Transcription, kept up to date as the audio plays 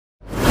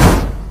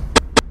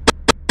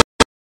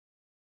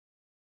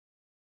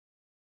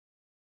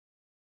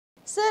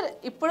Sir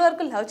ఇప్పటి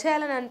వరకు love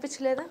చేయాలని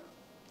అనిపించలేదా?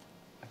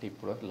 అంటే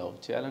ఇప్పుడు వరకు లవ్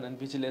చేయాలని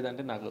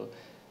అనిపించలేదంటే నాకు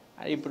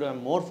ఇప్పుడు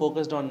I'm more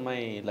focused on my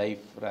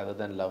life rather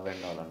than love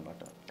and all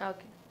అనమాట.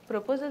 ఓకే.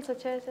 ప్రపోజల్స్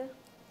వచ్చాయా సార్?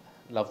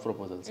 లవ్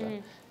ప్రపోజల్స్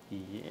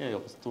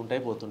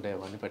వస్తుంటాయి పోతుంటాయి,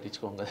 అవన్నీ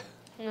పట్టించుకోం కదా.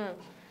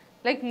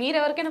 లైక్ మీరు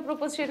ఎవరికైనా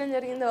ప్రపోజ్ చేయడం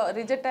జరిగిందా?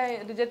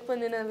 రిజెక్ట్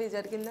పొందినవి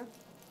జరిగిందా?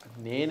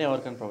 నేను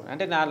ఎవరికైనా ప్రపోజ్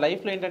అంటే నా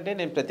లైఫ్లో ఏంటంటే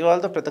నేను ప్రతి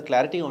వాళ్ళతో ప్రతి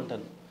క్లారిటీగా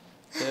ఉంటాను.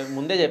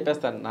 ముందే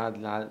చెప్పేస్తాను,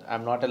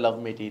 I'm not a love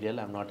material,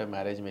 I'm not a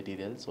marriage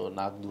material. So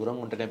నాకు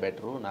దూరంగా ఉంటేనే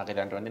బెటరు, నాకు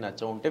ఇలాంటివన్నీ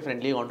నచ్చ ఉంటే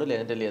ఫ్రెండ్లీగా ఉంటూ,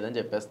 లేదంటే లేదని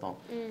చెప్పేస్తాం.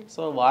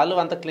 సో వాళ్ళు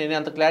అంత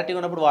క్లారిటీగా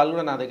ఉన్నప్పుడు వాళ్ళు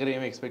కూడా నా దగ్గర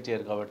ఏమి ఎక్స్పెక్ట్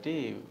చేయరు కాబట్టి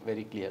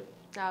వెరీ క్లియర్.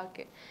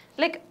 ఓకే.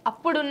 లైక్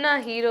అప్పుడున్న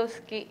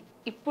హీరోస్కి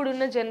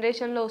ఇప్పుడున్న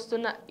జనరేషన్లో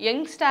వస్తున్న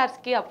యంగ్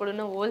స్టార్స్కి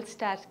అప్పుడున్న ఓల్డ్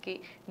స్టార్స్కి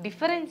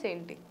డిఫరెన్స్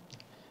ఏంటి?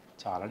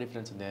 చాలా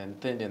డిఫరెన్స్ ఉంది.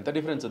 ఎంత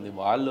డిఫరెన్స్ ఉంది.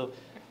 వాళ్ళు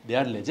దే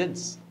ఆర్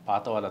లెజెండ్స్,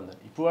 పాత వాళ్ళందరూ.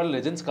 ఇప్పుడు వాళ్ళు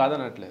లెజెండ్స్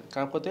కాదనట్లేదు,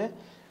 కాకపోతే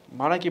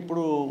మనకి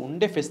ఇప్పుడు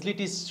ఉండే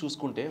ఫెసిలిటీస్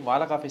చూసుకుంటే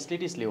వాళ్ళకి ఆ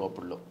ఫెసిలిటీస్ లేవు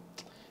అప్పుడులో.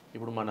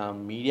 ఇప్పుడు మన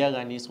మీడియా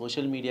కానీ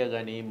సోషల్ మీడియా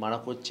కానీ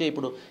మనకు వచ్చే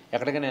ఇప్పుడు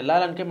ఎక్కడికైనా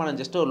వెళ్ళాలంటే మనం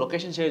జస్ట్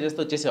లొకేషన్ షేర్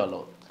చేస్తే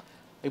వచ్చేసేవాళ్ళం.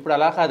 ఇప్పుడు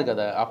అలా కాదు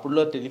కదా.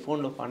 అప్పుడులో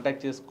టెలిఫోన్లో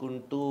కాంటాక్ట్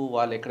చేసుకుంటూ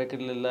వాళ్ళు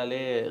ఎక్కడెక్కడికి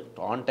వెళ్ళాలి,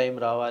 ఆన్ టైం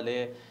రావాలి.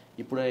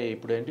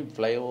 ఇప్పుడు ఏంటి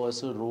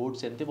ఫ్లైఓవర్స్,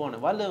 రోడ్స్ ఎంత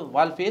బాగున్నాయి.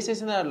 వాళ్ళు ఫేస్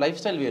చేసిన లైఫ్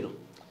స్టైల్ వేరు.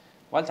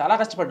 వాళ్ళు చాలా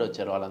కష్టపడి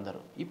వచ్చారు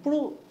వాళ్ళందరూ. ఇప్పుడు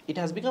it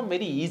has become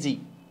very easy.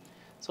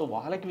 So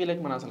వాళ్ళకి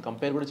వీళ్ళకి మనం అసలు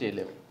కంపేర్ కూడా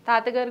చేయలేము.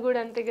 తాతగారు కూడా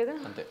అంతే కదా.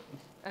 అంతే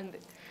అంతే.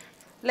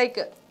 లైక్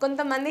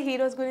కొంతమంది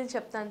హీరోస్ గురించి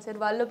చెప్తాను సార్,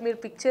 వాళ్ళు మీరు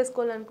పిక్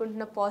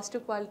చేసుకోవాలనుకుంటున్న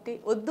పాజిటివ్ క్వాలిటీ,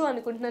 వద్దు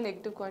అనుకుంటున్న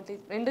నెగిటివ్ క్వాలిటీ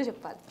రెండు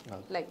చెప్పాలి.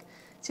 లైక్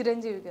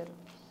చిరంజీవి గారు.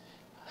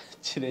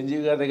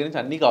 చిరంజీవి గారి దగ్గర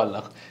నుంచి అన్నీ కావాలి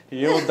నాకు.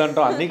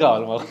 ఏమొద్దంటాం అన్నీ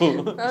కావాలి మాకు.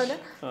 అవునా?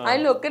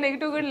 ఆయనలో ఒక్క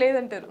నెగిటివ్ కూడా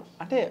లేదంటారు?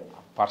 అంటే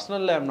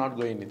personal I'm not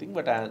going anything,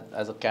 but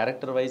as a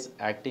character wise,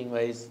 acting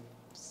wise,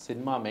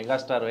 cinema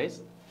megastar wise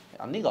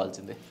అన్నీ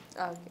కావాల్సిందే.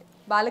 ఓకే.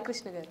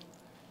 బాలకృష్ణ గారు.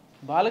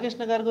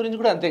 బాలకృష్ణ గారి గురించి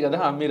కూడా అంతే కదా.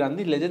 మీరు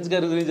అన్ని లెజెండ్స్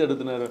గారి గురించి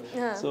అడుగుతున్నారు.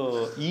 సో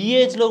ఈ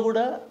ఏజ్లో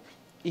కూడా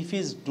if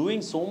is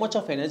doing so much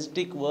of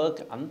energetic work,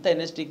 అంత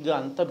ఎనర్జెటిక్గా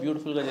అంత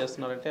బ్యూటిఫుల్గా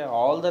చేస్తున్నారంటే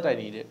all that I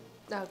needed.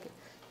 Okay.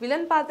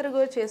 Villain పాత్ర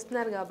కూడా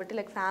చేస్తున్నారు కాబట్టి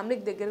లైక్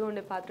ఫ్యామిలీకి దగ్గరగా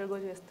ఉండే పాత్ర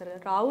కూడా చేస్తారు.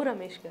 రావు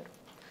రమేష్ గారు,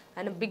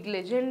 ఆయన బిగ్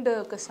లెజెండ్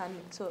ఒక సన్.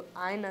 సో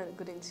ఆయన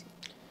గురించి.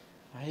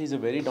 Is a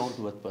very down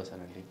to earth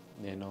person అండి.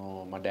 నేను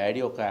మా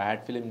డాడీ ఒక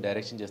యాడ్ ఫిలిం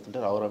డైరెక్షన్ చేస్తుంటే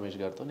రావు రమేష్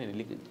గారితో నేను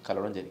వెళ్ళి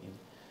కలవడం జరిగింది.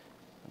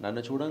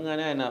 నన్ను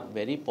చూడంగానే ఆయన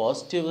వెరీ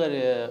పాజిటివ్గా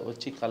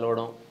వచ్చి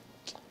కలవడం,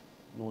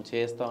 నువ్వు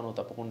చేస్తావు, నువ్వు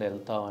తప్పకుండా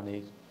వెళ్తావు అని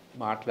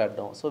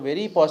మాట్లాడడం. So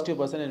very positive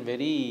person and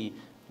very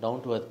down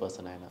to earth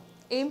person ఆయన.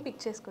 ఏం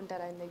పిక్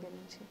చేసుకుంటారు ఆయన దగ్గర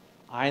నుంచి?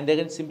 ఆయన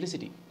దగ్గర నుంచి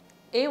సింప్లిసిటీ.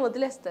 ఏం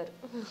వదిలేస్తారు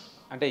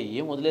అంటే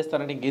ఏం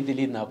వదిలేస్తారంటే ఇంకేం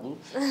తెలియదు నాకు.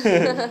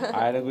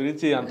 ఆయన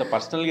గురించి అంత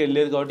పర్సనల్గా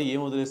వెళ్ళలేదు కాబట్టి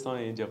ఏం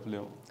వదిలేస్తామని ఏం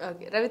చెప్పలేము.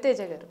 ఓకే.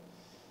 రవితేజ గారు.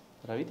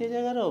 రవితేజ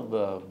గారు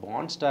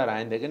బాండ్ స్టార్.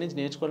 ఆయన దగ్గర నుంచి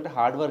నేర్చుకోవాలంటే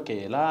హార్డ్ వర్కే.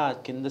 ఎలా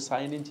కింద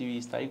స్థాయి నుంచి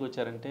ఈ స్థాయికి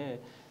వచ్చారంటే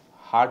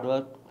hard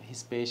work,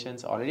 his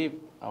patience, already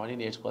అవన్నీ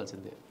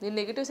నేర్చుకోవాల్సిందే. నేను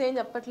నెగిటివ్స్ ఏం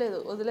చెప్పట్లేదు,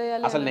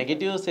 వదిలేయాలి. అసలు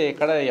నెగిటివ్స్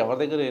ఎక్కడ, ఎవరి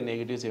దగ్గర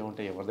నెగిటివ్స్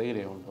ఏముంటాయి, ఎవరి దగ్గర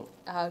ఏముంటావు.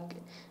 ఓకే.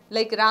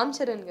 లైక్ రామ్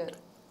చరణ్ గారు.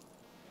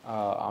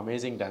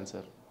 Amazing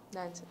dancer.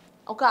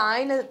 ఒక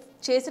ఆయన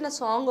చేసిన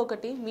సాంగ్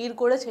ఒకటి మీరు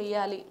కూడా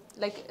చెయ్యాలి,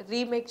 లైక్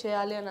రీమేక్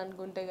చేయాలి అని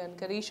అనుకుంటే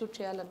కనుక, రీషూట్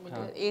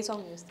చేయాలనుకుంటే ఏ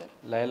సాంగ్ చేస్తారు?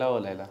 లైలా ఓ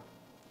లైలా.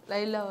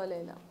 లైలా ఓ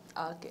లైలా.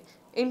 ఓకే.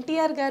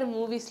 ఎన్టీఆర్ గారి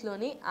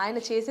మూవీస్లోని ఆయన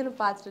చేసిన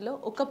పాత్రలో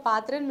ఒక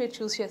పాత్రని మీరు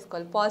చూస్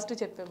చేసుకోవాలి. పాజిటివ్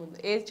చెప్పే ముందు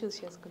ఏది చూస్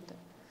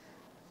చేసుకుంటారు?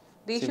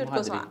 రీషూట్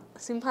కోసం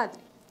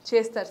సింహాద్రి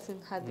చేస్తారు.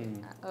 Simhadri.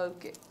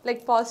 Okay.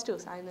 Like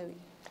positives ఆయనవి.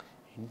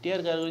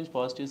 NTR గారి గురించి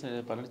పాజిటివ్స్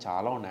చెప్పాలంటే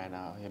చాలా ఉన్నాయి. ఆయన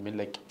I mean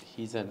like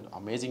he's an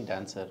amazing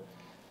dancer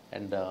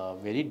and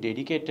very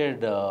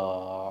dedicated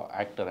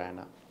actor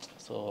ఆయన.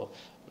 సో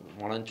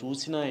మనం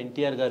చూసిన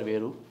ఎన్టీఆర్ గారు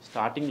వేరు,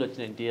 స్టార్టింగ్లో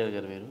వచ్చిన ఎన్టీఆర్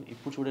గారు వేరు,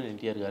 ఇప్పుడు చూడని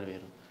ఎన్టీఆర్ గారు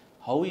వేరు.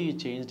 How he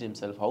changed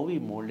himself, how he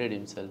moulded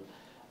himself.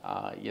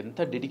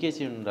 ఎంత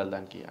డెడికేషన్ ఉండాలి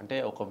దానికి. అంటే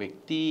ఒక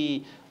వ్యక్తి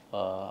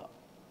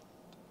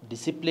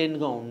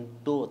డిసిప్లిన్గా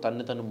ఉంటూ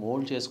తను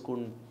మోల్డ్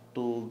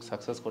చేసుకుంటూ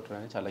సక్సెస్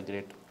కొట్టడానికి చాలా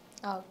గ్రేట్.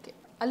 ఓకే.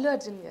 అల్లు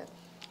అర్జున్ గారు.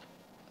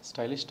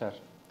 Stylish star.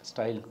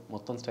 స్టైల్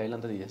మొత్తం స్టైల్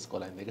అంతా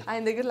తీసేసుకోవాలి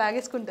ఆయన దగ్గర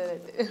లాగేసుకుంటారు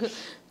అయితే.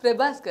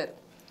 ప్రభాస్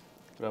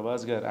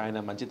గారు. ఆయన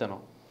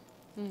మంచితనం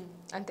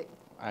అంతే.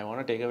 I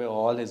want take away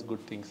all his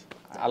good things.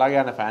 అలాగే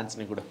ఆయన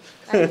ఫ్యాన్స్ని కూడా.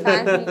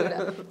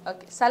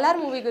 ఓకే. సలార్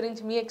మూవీ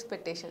గురించి మీ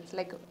ఎక్స్పెక్టేషన్స్?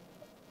 లైక్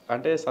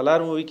అంటే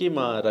సలార్ మూవీకి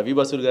మా రవి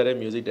బసూర్ గారే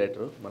మ్యూజిక్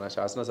డైరెక్టర్, మన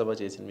శాసనసభ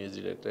చేసిన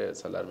మ్యూజిక్ డైరెక్టర్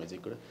సలార్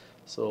మ్యూజిక్ కూడా.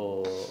 సో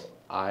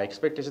ఆ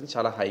ఎక్స్పెక్టేషన్స్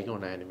చాలా హైగా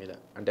ఉన్నాయి ఆయన మీద.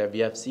 అంటే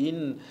వీ హ్యావ్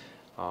సీన్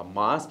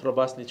మాస్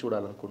ప్రభాస్ని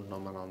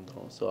చూడాలనుకుంటున్నాం మనం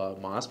అందరం. సో ఆ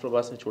మాస్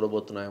ప్రభాస్ని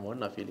చూడబోతున్నామేమో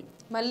అని నా ఫీలింగ్.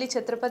 మళ్ళీ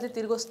ఛత్రపతి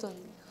తిరిగి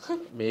వస్తుంది.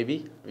 Maybe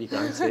we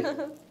can't say.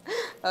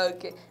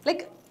 Okay.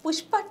 Like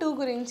Pushpa 2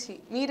 గురించి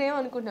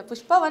మీరేమనుకుంటున్నారు?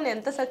 పుష్ప 1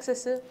 ఎంత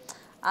సక్సెస్?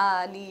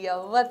 నీ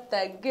అవ్వ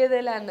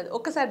తగ్గేదేలా అన్నది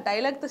ఒకసారి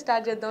డైలాగ్తో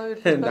స్టార్ట్ చేద్దాం.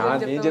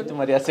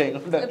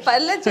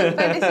 పర్లేదు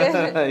చెప్పండి సార్.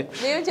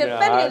 నేను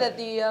చెప్పాను కదా,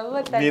 నీ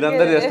అవ్వ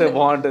మీరందరూ చేస్తే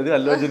బాగుంటుంది,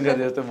 అల్లు అర్జున్ గారు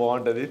చేస్తే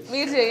బాగుంటుంది.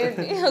 మీరు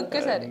చేయండి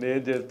ఒక్కసారి.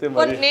 నేను చేస్తే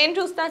నేను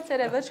చూస్తాను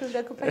సార్, ఎవరు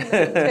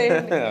చూడకపోతే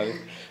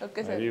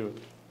ఒక్కసారి.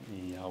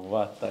 ఈ అవ్వ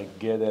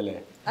తగ్గేదేలే.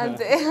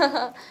 అంతే.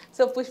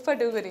 సో పుష్ప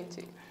 2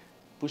 గురించి.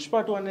 పుష్ప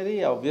 2 అనేది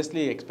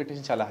ఆబ్వియస్లీ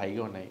ఎక్స్పెక్టేషన్ చాలా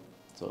హైగా ఉన్నాయి.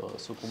 సో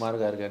సుకుమార్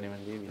గారు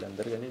కానివ్వండి,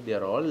 వీళ్ళందరూ కానీ they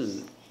are all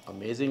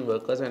amazing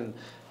workers. And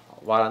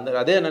వాళ్ళందరూ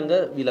అదే అనంగా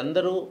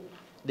వీళ్ళందరూ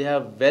they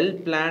have well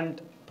planned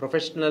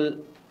professional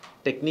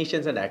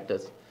technicians and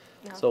actors.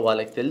 So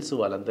వాళ్ళకి తెలుసు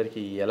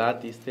వాళ్ళందరికీ ఎలా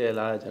తీస్తే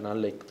ఎలా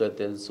జనాల్లో ఎక్కుతారో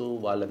తెలుసు,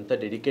 వాళ్ళంతా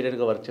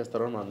డెడికేటెడ్గా వర్క్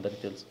చేస్తారో మన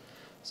అందరికీ తెలుసు.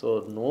 So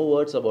no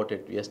words about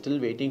it, we are still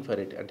waiting for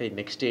it. అంటే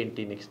నెక్స్ట్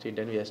ఏంటి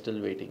అని we are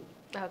still waiting.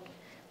 Okay.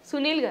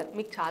 Sunil గారు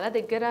మీకు చాలా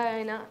దగ్గర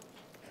ఆయన,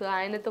 సో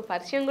ఆయనతో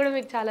పరిచయం కూడా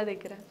మీకు చాలా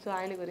దగ్గర, సో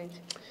ఆయన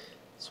గురించి.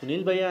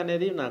 సునీల్ భయ్య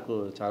అనేది నాకు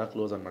చాలా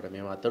క్లోజ్ అనమాట.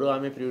 మేము అతడు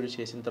ఆమె ప్రొడ్యూస్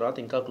చేసిన తర్వాత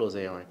ఇంకా క్లోజ్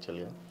అయ్యాం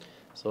యాక్చువల్గా.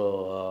 సో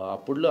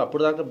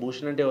అప్పుడు దాకా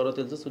భూషణ్ అంటే ఎవరో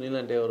తెలుసు, సునీల్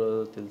అంటే ఎవరో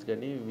తెలుసు,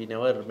 కానీ we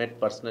never met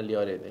personally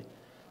are ఏది.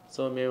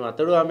 సో మేము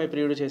అతడు ఆమె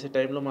ప్రియుడు చేసే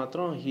టైంలో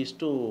మాత్రం హీస్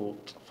టు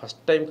ఫస్ట్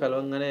టైం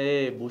కలవంగానే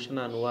భూషణ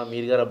నువ్వా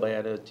మీర్ గారు అబ్బాయి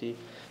అని వచ్చి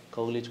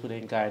కౌలించుకుని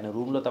ఇంకా ఆయన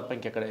రూమ్లో తప్ప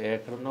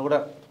ఎక్కడున్నా కూడా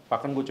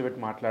పక్కన కూర్చోబెట్టి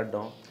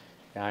మాట్లాడడం,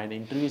 ఆయన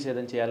ఇంటర్వ్యూస్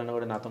ఏదైనా చేయాలన్నా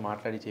కూడా నాతో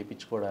మాట్లాడి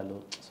చేయించుకోవడాలు.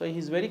 So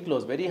he's very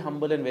close, very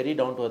humble and very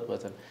down to earth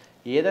person.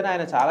 ఏదైనా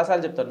ఆయన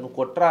చాలాసార్లు చెప్తారు, నువ్వు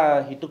కొట్రా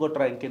హిట్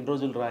కొట్రా ఇంకెన్ని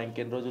రోజులు రా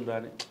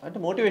అని, అంటే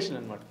మోటివేషన్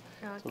అనమాట.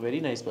 So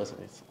very nice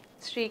person.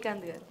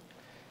 Srikanth గారు.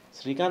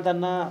 శ్రీకాంత్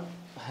అన్న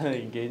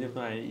ఇంకేం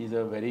చెప్తున్నా, is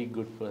a very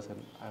good person.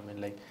 I mean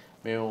like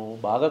మేము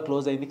బాగా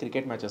క్లోజ్ అయింది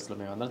క్రికెట్ మ్యాచెస్లో.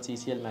 మేము అందరం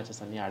సీసీఎల్ మ్యాచెస్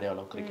అన్నీ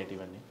ఆడేవాళ్ళం, క్రికెట్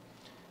ఇవన్నీ.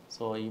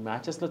 సో ఈ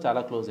మ్యాచెస్లో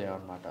చాలా క్లోజ్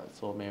అయ్యామన్నమాట.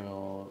 సో మేము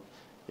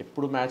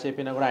ఎప్పుడు మ్యాచ్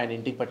అయిపోయినా కూడా ఆయన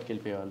ఇంటికి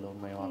పట్టుకెళ్ళిపోయేవాళ్ళం,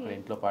 మేము అక్కడ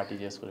ఇంట్లో పార్టీ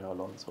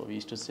చేసుకునేవాళ్ళం. So we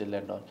to still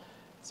and all.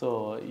 So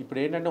ఇప్పుడు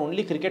ఏంటంటే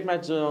ఓన్లీ క్రికెట్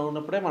మ్యాచ్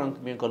ఉన్నప్పుడే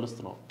మేము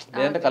కలుస్తున్నాం,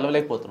 లేదంటే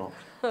కలవలేకపోతున్నాం.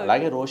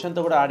 అలాగే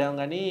రోషన్తో కూడా ఆడాం,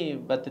 కానీ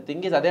బట్ ది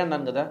థింగ్ ఈజ్ అదే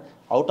అన్నాను కదా,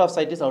 out of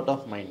sight is out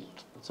of mind.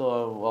 So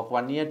ఒక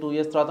 1 year 2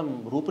 years తర్వాత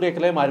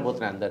రూపురేఖలే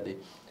మారిపోతున్నాయి అందరిది.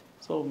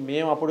 సో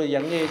మేము అప్పుడు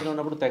యంగ్ ఏజ్లో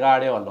ఉన్నప్పుడు తెగ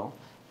ఆడేవాళ్ళం,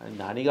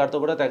 నానిగారితో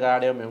కూడా తెగ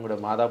ఆడాం. మేము కూడా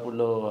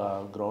మాదాపూర్లో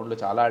గ్రౌండ్లో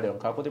చాలా ఆడాం.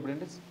 కాకపోతే ఇప్పుడు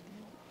ఏంటి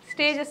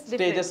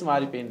స్టేజెస్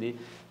మారిపోయింది.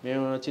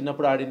 మేము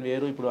చిన్నప్పుడు ఆడింది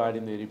వేరు, ఇప్పుడు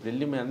ఆడింది వేరు. ఇప్పుడు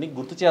వెళ్ళి మేము అన్నీ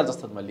గుర్తు చేయాల్సి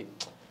వస్తుంది మళ్ళీ.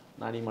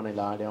 నాని మనం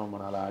ఇలా ఆడాము,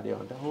 మనం అలా ఆడాము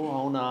అంటే ఓ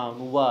అవునా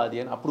నువ్వా అది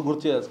అని అప్పుడు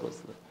గుర్తు చేయాల్సి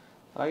వస్తుంది.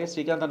 అలాగే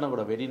శ్రీకాంత్ అన్న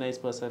కూడా very nice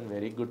person,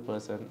 very good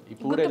person.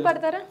 ఇప్పుడు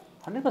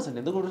 100%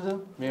 ఎందుకు గుర్తు,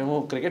 మేము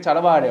క్రికెట్ చాలా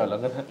బాగా ఆడేవాళ్ళం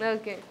కదా.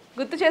 ఓకే,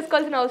 గుర్తు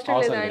చేసుకోవాల్సిన అవసరం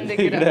లేదు ఆయన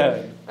దగ్గర.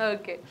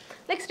 ఓకే,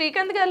 లైక్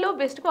శ్రీకాంత్ గారిలో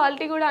బెస్ట్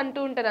క్వాలిటీ కూడా అంటూ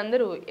ఉంటారు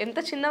అందరూ. ఎంత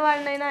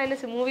చిన్నవాడినైనా ఆయన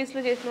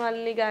మూవీస్లో చేసిన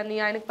వాళ్ళని కానీ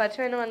ఆయనకు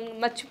పరిచయం అయిన వాళ్ళని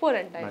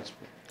మర్చిపోరంట.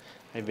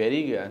 వెరీ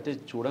అంటే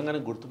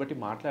చూడంగానే గుర్తుపట్టి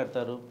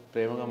మాట్లాడతారు,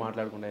 ప్రేమగా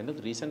మాట్లాడకుండా. ఎందుకు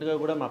రీసెంట్గా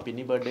కూడా మా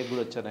పిన్ని బర్త్డే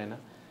కూడా వచ్చారు ఆయన.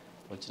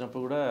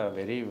 వచ్చినప్పుడు కూడా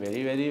very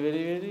very very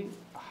very very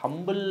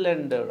humble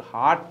and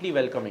Hartley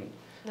welcoming.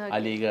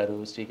 Ali గారు,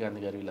 శ్రీకాంత్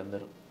గారు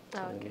వీళ్ళందరూ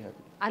వెరీ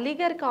హ్యాపీ. అలీ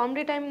గారి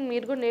కామెడీ టైం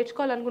మీరు కూడా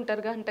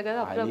నేర్చుకోవాలనుకుంటారు అంట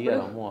కదా. అలీ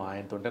గారు అమ్మో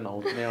ఆయనతో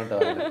నవ్వుతూనే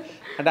ఉంటారు.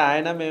 అంటే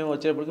ఆయన మేము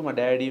వచ్చేప్పటికి మా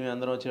డాడీ మేము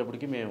అందరం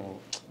వచ్చేప్పటికి మేము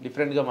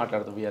డిఫరెంట్గా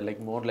మాట్లాడుతాం. We are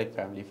like more like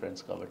family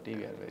friends కాబట్టి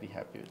వీఆర్ వెరీ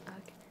హ్యాపీ.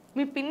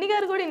 మీ పిన్ని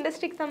గారు కూడా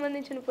ఇండస్ట్రీకి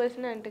సంబంధించిన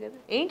పర్సన్ అంటే కదా,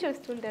 ఏం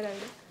చేస్తుంటారు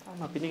అండి?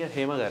 మా పిన్ని గారు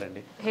హేమ గారు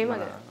అండి,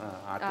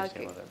 ఆర్టిస్ట్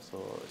హేమ గారు. సో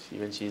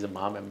ఈవెన్ షీ ఈజ్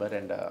మా మెంబర్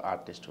అండ్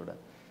ఆర్టిస్ట్ కూడా.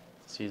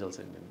 She is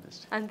also in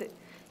industry. అంతే.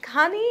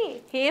 కానీ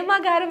హేమ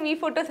గారు మీ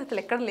ఫొటోస్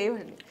అసలు ఎక్కడ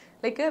లేవండి.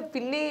 లైక్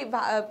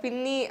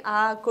పిన్ని ఆ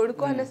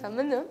కొడుకు అనే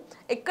సంబంధం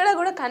ఎక్కడ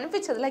కూడా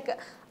కనిపించదు. లైక్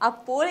ఆ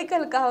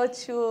పోలికలు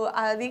కావచ్చు,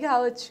 అది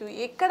కావచ్చు,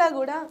 ఎక్కడ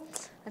కూడా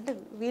అంటే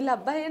వీళ్ళ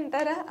అబ్బాయి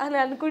అంటారా అని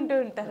అనుకుంటూ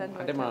ఉంటారు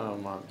అన్నమాట. అంటే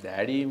మా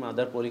డాడీ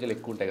మదర్ పోలికలు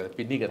ఎక్కువ ఉంటాయి కదా,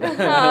 పిన్ని కదా.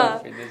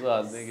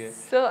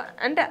 సో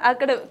అంటే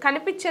అక్కడ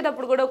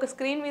కనిపించేటప్పుడు కూడా ఒక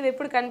స్క్రీన్ మీద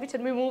ఎప్పుడు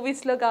కనిపించదు. మీ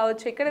మూవీస్ లో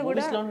కావచ్చు, ఇక్కడ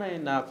కూడా.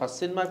 నా ఫస్ట్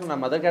సినిమాకి నా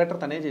మదర్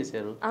క్యారెక్టర్ తనే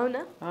చేశారు.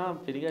 అవునా?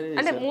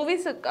 అంటే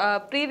మూవీస్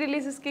ప్రీ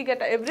రిలీజెస్ కి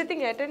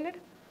ఎవ్రీథింగ్ అటెండెడ్.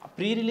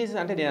 ప్రీ రిలీజ్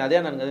అంటే నేను అదే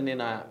అన్నాను కదా,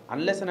 నేను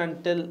అన్లెస్ అండ్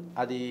అంటిల్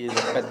అది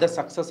పెద్ద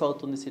సక్సెస్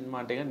అవుతుంది సినిమా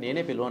అంటే కానీ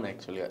నేనే పిలవను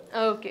యాక్చువల్గా.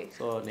 ఓకే.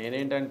 సో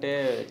నేనేంటంటే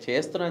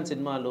చేస్తున్నాను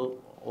సినిమాలు,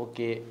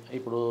 ఓకే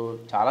ఇప్పుడు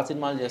చాలా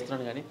సినిమాలు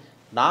చేస్తున్నాను, కానీ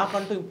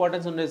నాకంటూ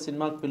ఇంపార్టెన్స్ ఉండే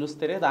సినిమాకి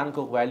పిలుస్తేనే దానికి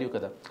ఒక వాల్యూ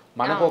కదా.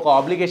 మనకు ఒక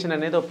ఆబ్లిగేషన్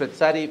అనేది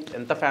ప్రతిసారి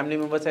ఎంత ఫ్యామిలీ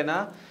మెంబర్స్ అయినా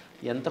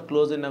ఎంత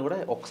క్లోజ్ అయినా కూడా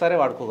ఒకసారి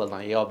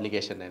వాడుకోగలుగుతాం ఏ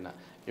ఆబ్లిగేషన్ అయినా.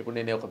 ఇప్పుడు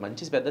నేను ఒక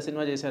మంచి పెద్ద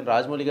సినిమా చేశాను,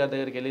 రాజమౌళి గారి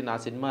దగ్గరికి వెళ్ళి నా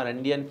సినిమా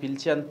రండి అని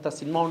పిలిచి అంత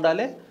సినిమా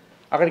ఉండాలి,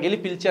 అక్కడికి వెళ్ళి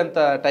పిలిచి అంత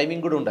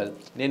టైమింగ్ కూడా ఉండాలి.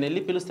 నేను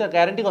వెళ్ళి పిలిస్తే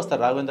గ్యారంటీగా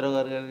వస్తారు. రాఘవేంద్ర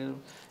గారు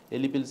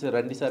వెళ్ళి పిలిచి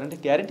రండి సార్ అంటే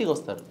గ్యారంటీగా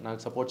వస్తారు నాకు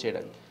సపోర్ట్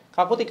చేయడానికి.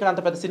 కాకపోతే ఇక్కడ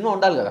అంత పెద్ద సినిమా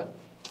ఉండాలి కదా,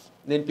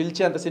 నేను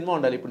పిలిచే అంత సినిమా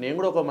ఉండాలి. ఇప్పుడు నేను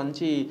కూడా ఒక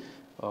మంచి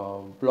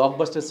బ్లాక్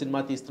బస్టర్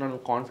సినిమా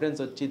తీస్తున్నాను కాన్ఫిడెన్స్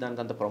వచ్చి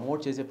దానికి అంత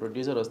ప్రమోట్ చేసే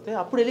ప్రొడ్యూసర్ వస్తే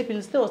అప్పుడు వెళ్ళి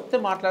పిలిస్తే వస్తే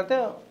మాట్లాడితే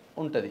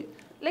ఉంటుంది.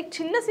 లైక్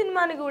చిన్న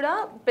సినిమాని కూడా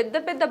పెద్ద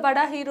పెద్ద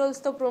బడా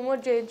హీరోస్తో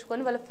ప్రమోట్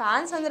చేయించుకొని వాళ్ళ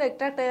ఫ్యాన్స్ అందరూ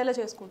అట్రాక్ట్ అయ్యేలా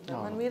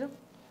చేసుకుంటున్నారు మీరు.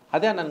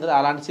 అదే అన్నాను కదా,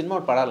 అలాంటి సినిమా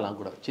పడాలి నాకు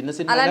కూడా. చిన్న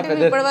సినిమా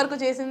ఇప్పటి వరకు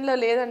చేసిందో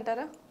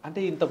లేదంటారా? అంటే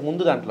ఇంతకు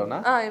ముందు దాంట్లోనా?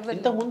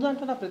 ఇంతకు ముందు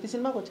దాంట్లో నా ప్రతి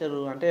సినిమాకి వచ్చారు.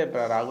 అంటే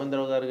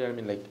రాఘవేంద్రరావు గారు ఐ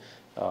మీన్ లైక్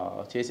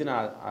చేసిన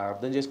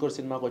అర్థం చేసుకోరు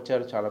సినిమాకి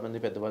వచ్చారు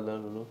చాలామంది పెద్దవాళ్ళు,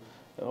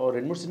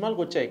 2-3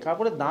 సినిమాలకు వచ్చాయి.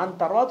 కాకపోతే దాని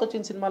తర్వాత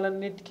వచ్చిన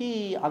సినిమాలన్నిటికీ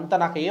అంత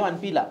నాకు ఏం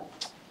అనిపించలే.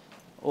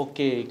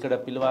 ఓకే ఇక్కడ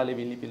పిలవాలి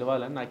వీళ్ళని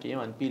పిలవాలని నాకేం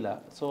అనిపించలే.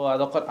 సో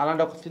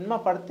అలాంటి ఒక సినిమా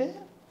పడితే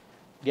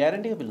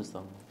గ్యారంటీగా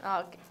పిలుస్తాము.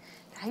 Okay,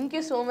 thank you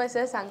so much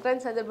sir.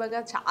 Sankranti సందర్భంగా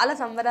చాలా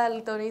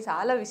సంబరాలతోని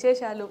చాలా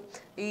విశేషాలు,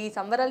 ఈ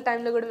సంబరాల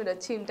టైంలో కూడా మీరు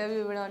వచ్చి ఇంటర్వ్యూ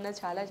ఇవ్వడం అన్నది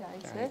చాలా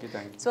ఛాన్స్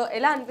సార్. సో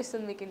ఎలా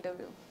అనిపిస్తుంది మీకు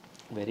interview?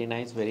 Very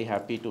nice, very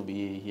happy to be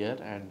here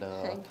and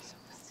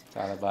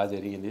చాలా బాగా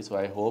జరిగింది. సో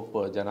ఐ హోప్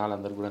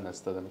జనాలందరూ కూడా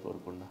నచ్చుతుందని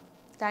కోరుకున్నా.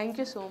 Thank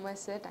you so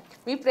much sir.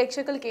 మీ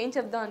ప్రేక్షకులకి ఏం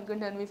చెప్దాం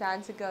అనుకుంటున్నారు, మీ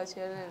ఫ్యాన్స్కి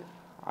కావచ్చు?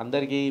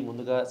 అందరికీ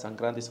ముందుగా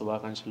సంక్రాంతి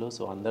శుభాకాంక్షలు.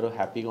 సో అందరూ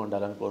హ్యాపీగా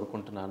ఉండాలని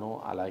కోరుకుంటున్నాను.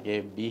 అలాగే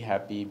be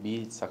happy, be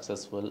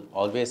successful,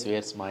 always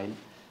wear smile,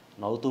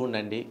 నవ్వుతూ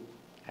ఉండండి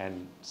and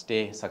stay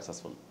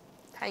successful.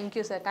 Thank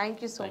you sir. Thank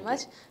you so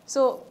much.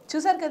 So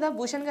చూసారు కదా,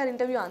 భూషణ్ గారి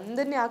ఇంటర్వ్యూ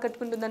అందరినీ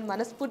ఆకట్టుకుంటుందని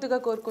మనస్ఫూర్తిగా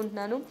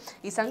కోరుకుంటున్నాను.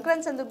 ఈ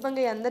సంక్రాంతి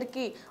సందర్భంగా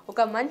అందరికీ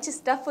ఒక మంచి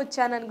స్టఫ్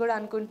వచ్చానని కూడా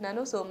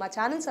అనుకుంటున్నాను. సో మా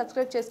ఛానల్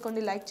సబ్స్క్రైబ్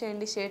చేసుకోండి, లైక్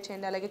చేయండి, షేర్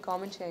చేయండి, అలాగే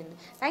కామెంట్ చేయండి.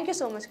 Thank you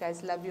so much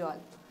guys. Love you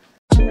all.